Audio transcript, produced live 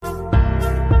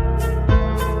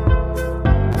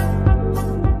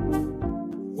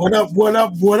What up, what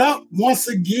up, what up? Once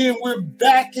again, we're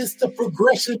back. It's the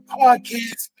Progression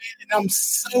Podcast, man, and I'm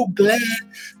so glad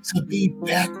to be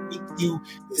back with you.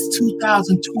 It's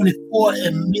 2024,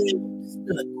 and man, it's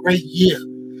been a great year,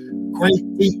 great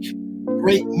week,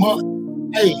 great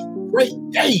month. Hey,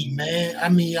 great day, man. I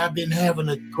mean, I've been having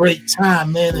a great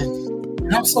time, man,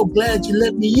 and I'm so glad you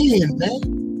let me in,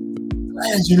 man.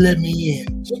 Glad you let me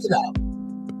in. Check it out.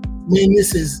 Man,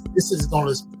 this is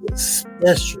gonna be a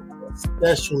special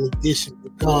edition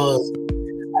because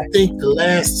I think the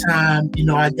last time,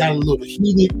 I got a little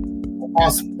heated about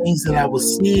some things that I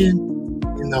was seeing,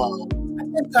 and I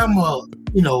think I'm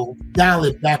dial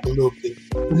it back a little bit.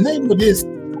 The name of this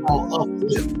is called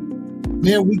Uplift.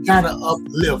 Man, we gotta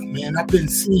uplift, man. I've been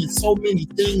seeing so many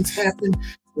things happen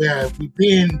where we've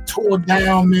been torn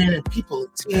down, man, and people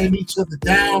are tearing each other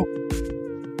down,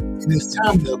 and it's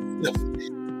time to uplift,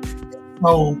 man.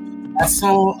 So I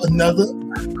saw another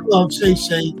Club Shay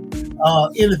Shay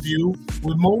interview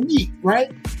with Monique,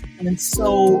 right? And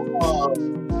so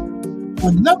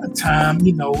another time,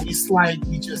 it's like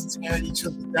we just tearing each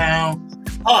other down,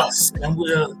 us, and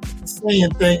we're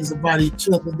saying things about each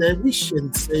other that we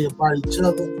shouldn't say about each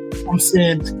other. I'm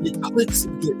saying to get clicks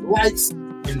and get likes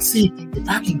and see if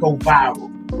I can go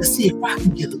viral. Let's see if I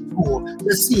can get a tour.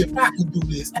 Let's see if I can do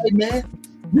this. Hey, man,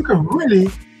 you can really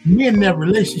mend that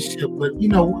relationship, but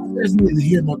there's neither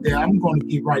here nor there. I'm going to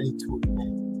get right into it,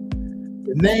 man.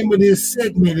 The name of this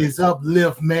segment is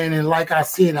Uplift, man, and like I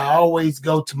said, I always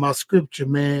go to my scripture,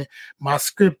 man. My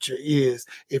scripture is,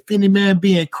 if any man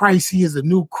be in Christ, he is a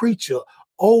new creature.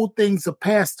 Old things are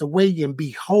passed away, and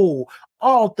behold,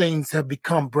 all things have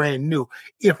become brand new.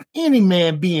 If any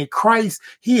man be in Christ,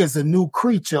 he is a new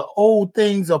creature. Old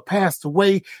things are passed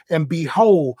away, and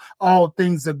behold, all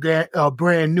things are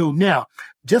brand new. Now,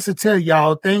 just to tell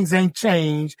y'all, things ain't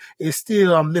changed. It's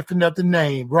still, I'm lifting up the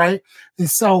name, right? And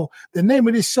so the name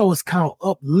of this show is called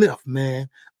Uplift, man.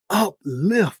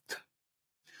 Uplift.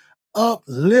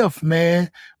 Uplift,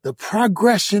 man. The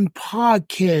Progression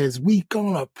Podcast. We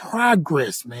gonna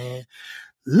progress, man.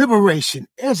 Liberation,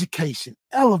 education,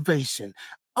 elevation,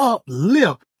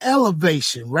 uplift,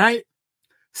 elevation, right?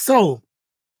 So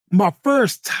my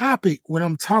first topic when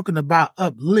I'm talking about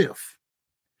uplift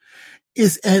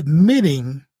is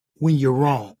admitting when you're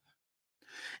wrong.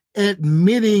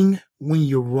 Admitting when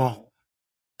you're wrong.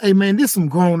 Hey, man, this is some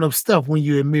grown-up stuff when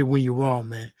you admit when you're wrong,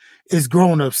 man. It's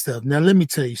grown-up stuff. Now, let me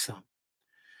tell you something.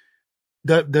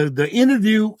 The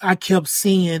interview I kept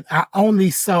seeing, I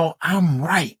only saw I'm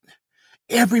right.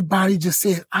 Everybody just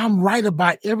said, I'm right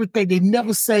about everything. They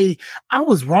never say, I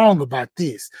was wrong about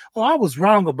this, or I was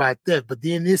wrong about that, but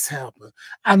then this happened.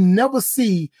 I never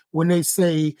see when they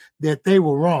say that they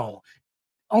were wrong.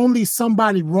 Only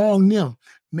somebody wronged them.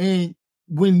 Man,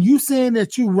 when you saying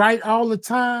that you right all the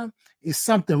time, it's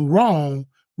something wrong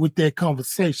with that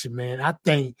conversation, man. I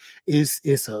think it's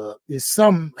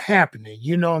something happening.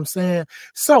 You know what I'm saying?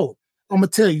 So I'm going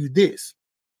to tell you this.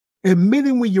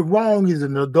 Admitting when you're wrong is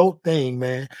an adult thing,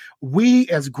 man. We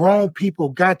as grown people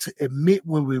got to admit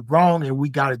when we're wrong, and we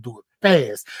got to do it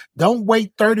fast. Don't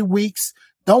wait 30 weeks.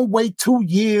 Don't wait 2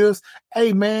 years.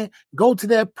 Hey, man, go to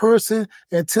that person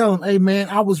and tell them, hey, man,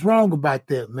 I was wrong about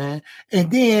that, man. And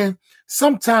then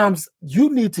sometimes you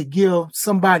need to give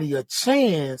somebody a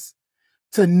chance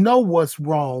to know what's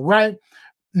wrong, right?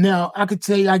 Now, I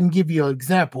can give you an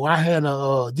example. I had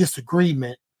a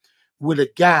disagreement with a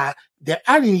guy that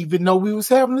I didn't even know we was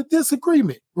having a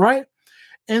disagreement, right?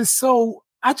 And so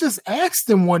I just asked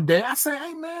him one day, I said,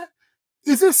 hey, man,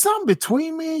 is there something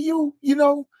between me and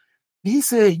you, He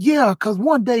said, yeah, because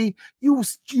one day you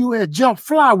had jumped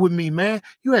fly with me, man.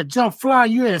 You had jumped fly,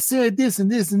 you had said this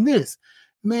and this and this.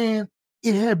 Man,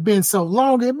 it had been so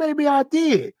long that maybe I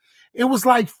did. It was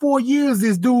like 4 years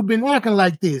this dude been acting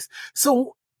like this.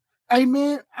 So, hey,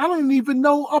 man, I don't even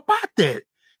know about that.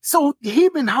 So he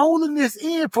been holding this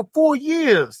in for 4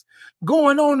 years,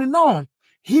 going on and on.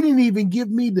 He didn't even give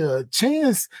me the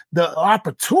chance, the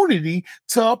opportunity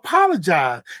to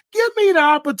apologize. Give me the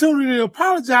opportunity to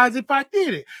apologize if I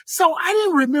did it. So I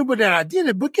didn't remember that I did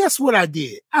it, but guess what I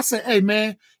did? I said, hey,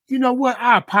 man, you know what?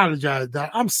 I apologize, Doc.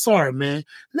 I'm sorry, man.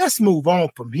 Let's move on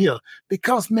from here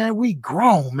because, man, we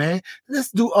grown, man. Let's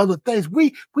do other things.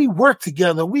 We work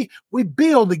together. We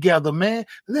build together, man.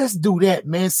 Let's do that,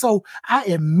 man. So I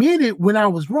admitted when I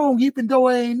was wrong, even though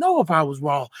I ain't know if I was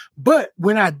wrong. But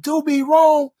when I do be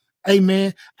wrong, hey,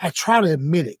 man, I try to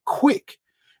admit it quick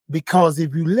because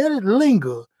if you let it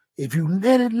linger,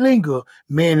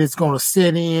 man, it's going to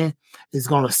set in. It's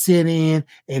going to set in.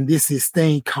 And this is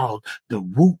thing called the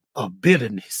root of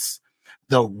bitterness.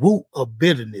 The root of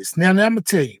bitterness. Now I'm going to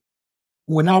tell you,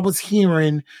 when I was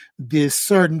hearing this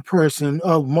certain person,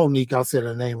 Monique, I said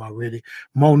her name already,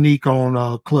 Monique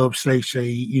on Club Shay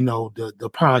Shay, the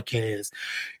podcast,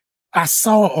 I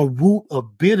saw a root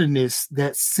of bitterness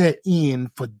that set in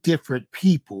for different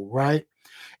people, right?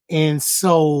 And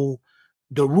so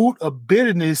the root of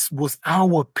bitterness was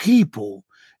our people,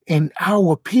 and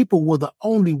our people were the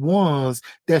only ones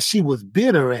that she was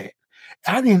bitter at.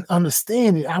 I didn't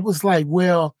understand it. I was like,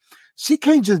 well, she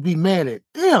can't just be mad at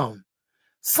them.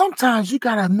 Sometimes you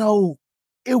got to know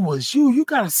it was you. You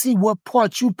got to see what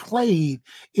part you played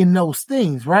in those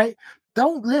things, right?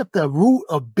 Don't let the root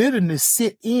of bitterness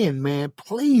sit in, man.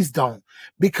 Please don't.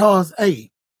 Because,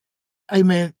 hey,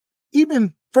 man,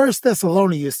 even First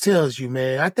Thessalonians tells you,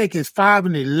 man, I think it's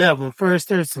 5:11, First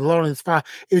Thessalonians 5,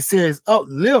 it says,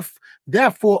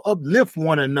 therefore uplift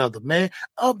one another, man.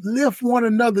 Uplift one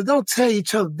another. Don't tear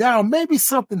each other down. Maybe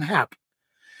something happened.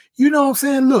 You know what I'm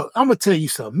saying? Look, I'm going to tell you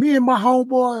something. Me and my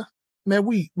homeboy, man,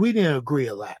 we didn't agree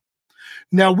a lot.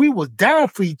 Now, we was down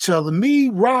for each other. Me,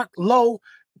 Rock, Low,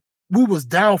 we was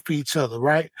down for each other,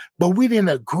 right? But we didn't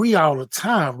agree all the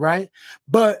time, right?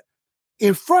 But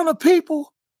in front of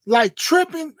people, like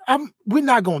tripping, we're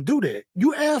not gonna do that.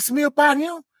 You ask me about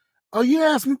him, or you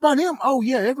ask me about him, oh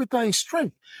yeah, everything's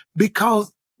straight.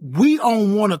 Because we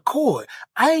on one accord.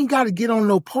 I ain't gotta get on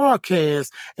no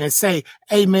podcast and say,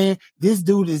 hey man, this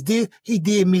dude is this, he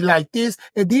did me like this,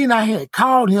 and then I had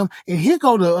called him, and here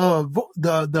go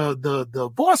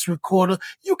the voice recorder,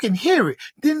 you can hear it.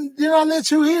 Then I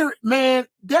let you hear it, man.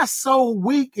 That's so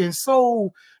weak and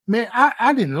so, man,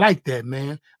 I didn't like that,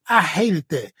 man. I hated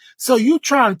that. So you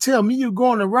trying to tell me you're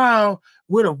going around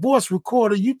with a voice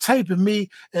recorder, you taping me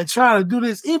and trying to do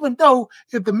this, even though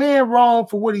if the man wrong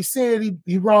for what he said,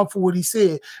 he wrong for what he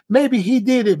said. Maybe he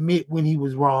did admit when he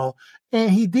was wrong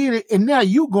and he did it. And now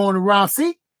you going around,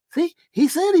 see, he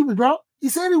said he was wrong. He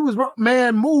said he was wrong.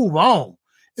 Man, move on.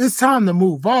 It's time to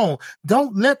move on.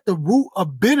 Don't let the root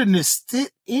of bitterness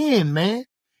sit in, man.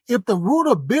 If the root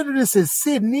of bitterness is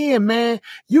sitting in, man,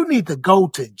 you need to go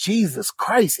to Jesus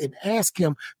Christ and ask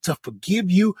him to forgive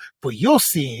you for your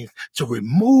sins, to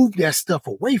remove that stuff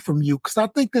away from you. Because I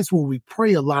think that's what we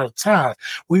pray a lot of times.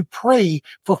 We pray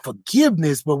for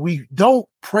forgiveness, but we don't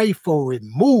pray for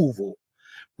removal.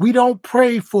 We don't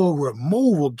pray for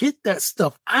removal. Get that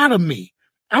stuff out of me.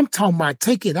 I'm talking about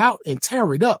take it out and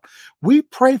tear it up. We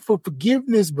pray for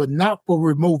forgiveness, but not for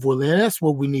removal. And that's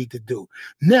what we need to do.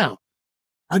 Now,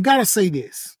 I gotta say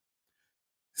this.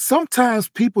 Sometimes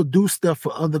people do stuff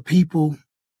for other people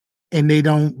and they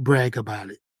don't brag about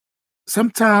it.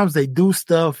 Sometimes they do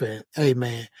stuff and, hey,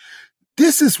 man,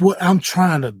 this is what I'm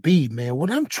trying to be, man.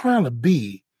 What I'm trying to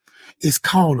be is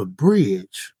called a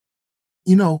bridge.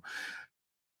 You know,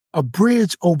 a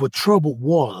bridge over troubled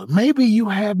water. Maybe you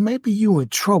in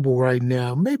trouble right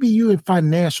now. Maybe you in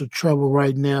financial trouble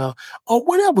right now or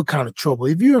whatever kind of trouble.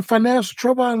 If you're in financial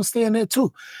trouble, I understand that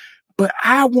too. But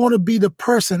I want to be the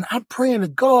person. I'm praying to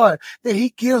God that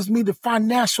he gives me the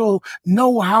financial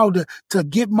know-how to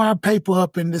get my paper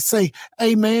up and to say,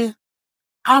 hey, man,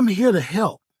 I'm here to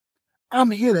help. I'm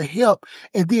here to help.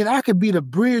 And then I can be the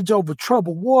bridge over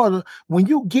troubled water. When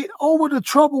you get over the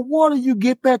troubled water, you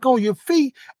get back on your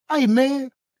feet. Hey, man,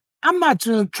 I'm not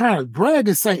just trying to brag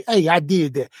and say, hey, I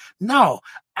did that. No,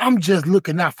 I'm just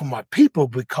looking out for my people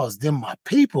because they're my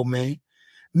people, man.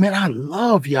 Man, I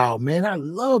love y'all, man. I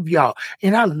love y'all.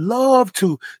 And I love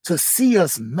to see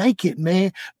us make it,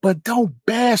 man. But don't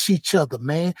bash each other,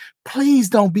 man. Please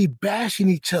don't be bashing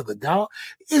each other, dog.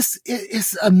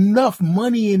 It's enough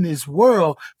money in this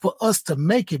world for us to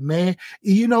make it, man.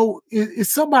 You know, if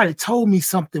somebody told me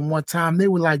something one time, they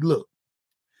were like, look,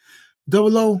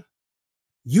 Double O,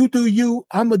 you do you,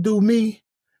 I'ma do me,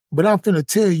 but I'm finna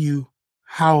tell you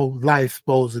how life's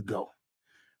supposed to go.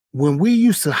 When we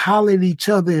used to holler at each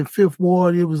other in Fifth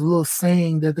Ward, it was a little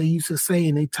saying that they used to say,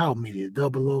 and they taught me this.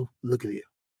 Double O, look at it.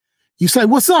 You say,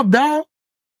 what's up, dog?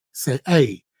 Say,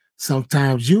 hey,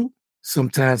 sometimes you,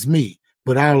 sometimes me,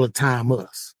 but all the time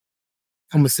us.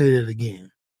 I'm going to say that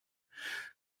again.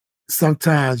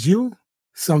 Sometimes you,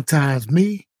 sometimes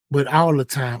me, but all the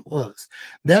time us.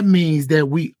 That means that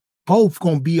we both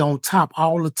going to be on top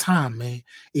all the time, man.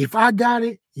 If I got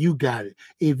it, you got it.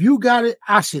 If you got it,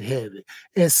 I should have it.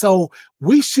 And so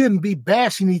we shouldn't be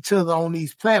bashing each other on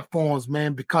these platforms,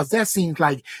 man, because that seems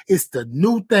like it's the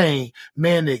new thing,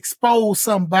 man, to expose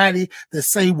somebody, to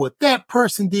say what that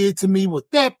person did to me, what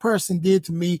that person did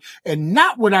to me, and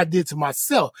not what I did to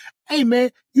myself. Hey,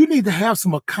 man, you need to have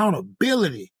some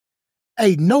accountability.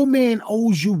 Hey, no man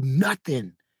owes you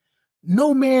nothing.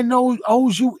 No man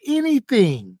owes you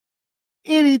anything.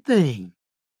 Anything.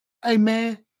 Hey,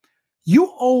 man,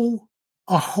 you owe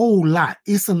a whole lot.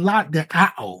 It's a lot that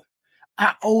I owe.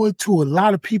 I owe it to a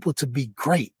lot of people to be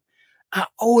great. I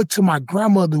owe it to my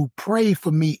grandmother who prayed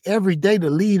for me every day to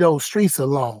leave those streets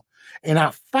alone. And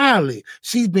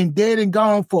she's been dead and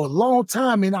gone for a long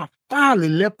time, and I finally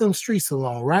left them streets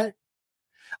alone, right?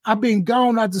 I've been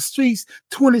gone out the streets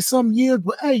 20-some years,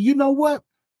 but hey, you know what?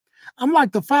 I'm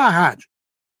like the fire hydrant.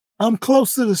 I'm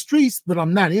close to the streets, but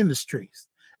I'm not in the streets.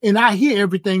 And I hear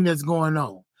everything that's going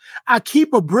on. I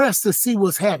keep abreast to see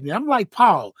what's happening. I'm like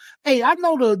Paul. Hey, I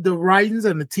know the writings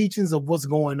and the teachings of what's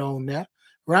going on there,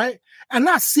 right? And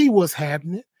I see what's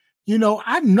happening. You know,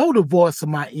 I know the voice of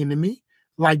my enemy,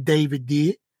 like David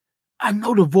did. I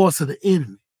know the voice of the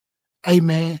enemy.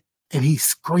 Amen. And he's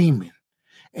screaming.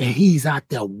 And he's out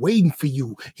there waiting for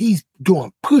you. He's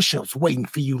doing push-ups waiting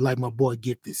for you, like my boy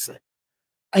Gifted said.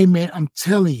 Amen. I'm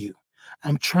telling you.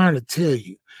 I'm trying to tell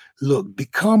you. Look,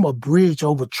 become a bridge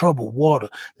over troubled water.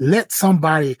 Let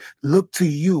somebody look to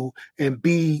you and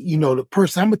be, you know, the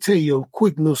person. I'm going to tell you a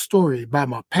quick little story about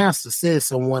my pastor said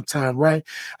so one time, right?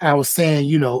 I was saying,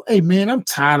 you know, hey, man, I'm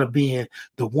tired of being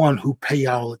the one who pay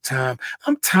all the time.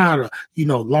 I'm tired of, you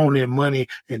know, loaning money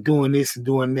and doing this and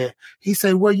doing that. He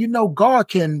said, well, you know, God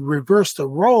can reverse the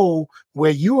role where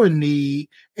you're in need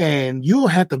and you'll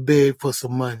have to beg for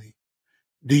some money.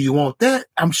 Do you want that?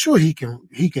 I'm sure he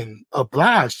can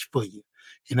oblige for you.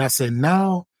 And I said,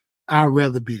 no, I'd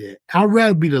rather be that. I'd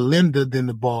rather be the lender than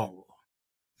the borrower.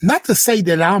 Not to say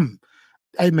that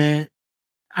hey man,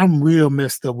 I'm real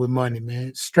messed up with money,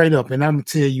 man. Straight up. And I'm gonna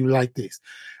tell you like this.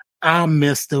 I'm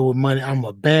messed up with money. I'm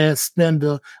a bad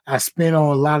spender. I spend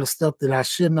on a lot of stuff that I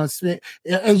shouldn't have spent.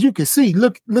 As you can see,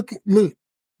 look,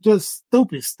 just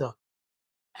stupid stuff.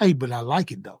 Hey, but I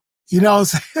like it though. You know what I'm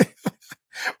saying?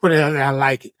 But I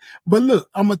like it. But look,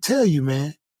 I'm going to tell you,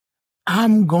 man,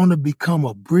 I'm going to become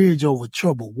a bridge over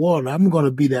troubled water. I'm going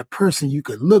to be that person you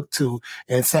could look to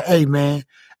and say, hey, man,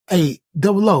 hey,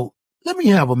 Double O, let me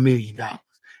have $1 million.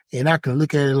 And I can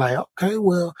look at it like, okay,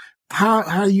 well,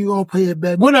 how you going to pay it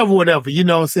back? Whatever, you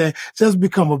know what I'm saying? Just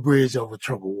become a bridge over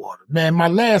troubled water. Man, my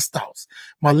last thoughts,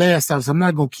 I'm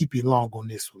not going to keep you long on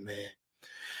this one, man.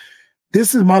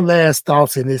 This is my last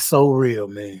thoughts, and it's so real,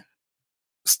 man.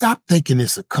 Stop thinking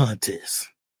it's a contest.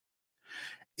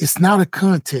 It's not a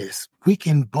contest. We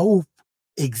can both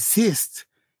exist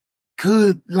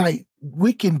good. Like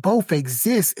we can both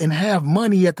exist and have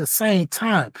money at the same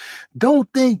time. Don't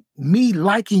think me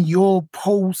liking your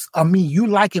post, you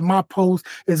liking my post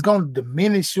is going to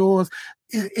diminish yours.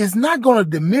 It's not going to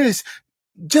diminish.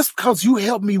 Just because you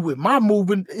help me with my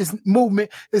movement, it's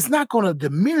not going to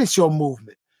diminish your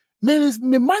movement. Man,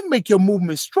 it might make your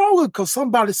movement stronger because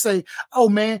somebody say, oh,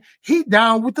 man, he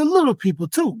down with the little people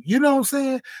too. You know what I'm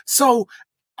saying? So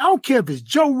I don't care if it's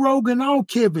Joe Rogan. I don't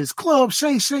care if it's Club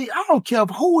Shay Shay. I don't care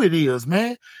who it is,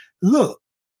 man. Look,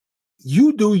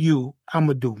 you do you, I'm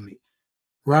going to do me,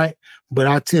 right? But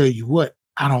I tell you what,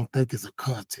 I don't think it's a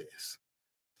contest.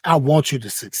 I want you to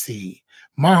succeed.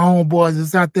 My homeboys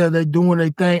is out there, they're doing their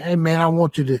thing. Hey, man, I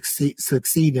want you to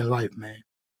succeed in life, man.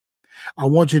 I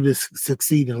want you to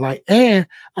succeed in life. And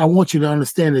I want you to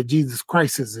understand that Jesus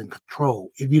Christ is in control.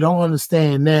 If you don't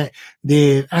understand that,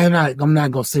 then I'm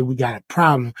not going to say we got a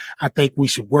problem. I think we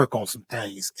should work on some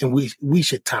things and we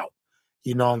should talk.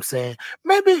 You know what I'm saying?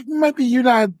 Maybe you're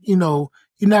not, you're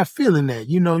not feeling that.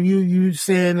 You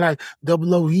saying like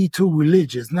Double O, he too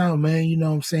religious. No, man, you know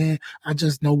what I'm saying? I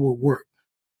just know what worked.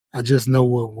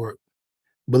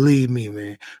 Believe me,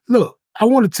 man. Look, I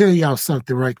want to tell y'all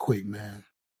something right quick, man.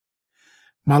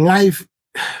 My life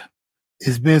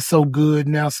has been so good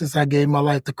now since I gave my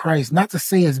life to Christ. Not to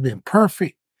say it's been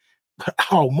perfect, but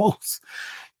almost.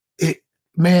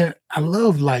 Man, I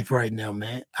love life right now,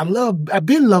 man. I've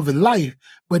been loving life,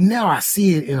 but now I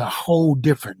see it in a whole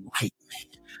different light,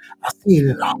 man. I see it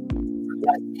in a whole different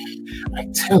light, man.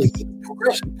 I'm telling you, the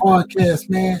Progression Podcast,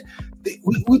 man,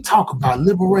 we talk about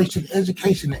liberation,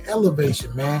 education, and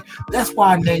elevation, man. That's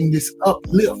why I named this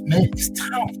Uplift, man. It's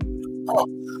time for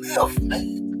Uplift,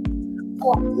 man.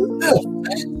 Uplift,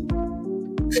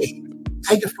 man. Hey,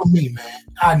 take it from me, man.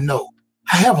 I know.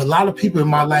 I have a lot of people in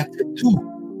my life that do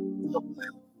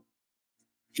uplift.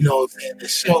 You know what I'm saying? That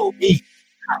show me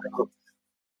how to uplift.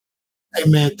 Hey,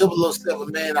 man,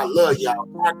 007, man, I love y'all.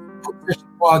 Progression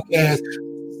Podcast.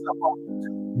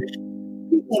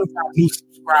 We want to find new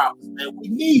subscribers, man. We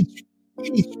need you.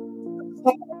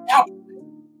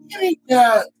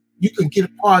 Anywhere you can get a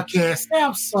podcast,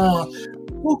 Samsung,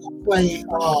 Google Play,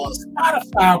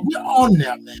 Spotify, we're on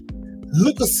there, man.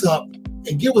 Look us up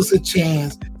and give us a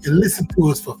chance and listen to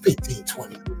us for 15,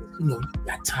 20 minutes. You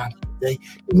got time today.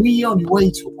 When you're on your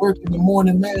way to work in the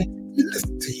morning, man, you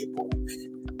listen to your boy,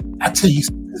 man. I tell you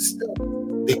some good stuff.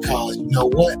 because you know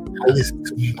what? I listen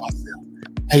to me myself.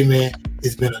 Hey man,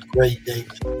 it's been a great day,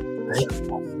 man. Thank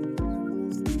you.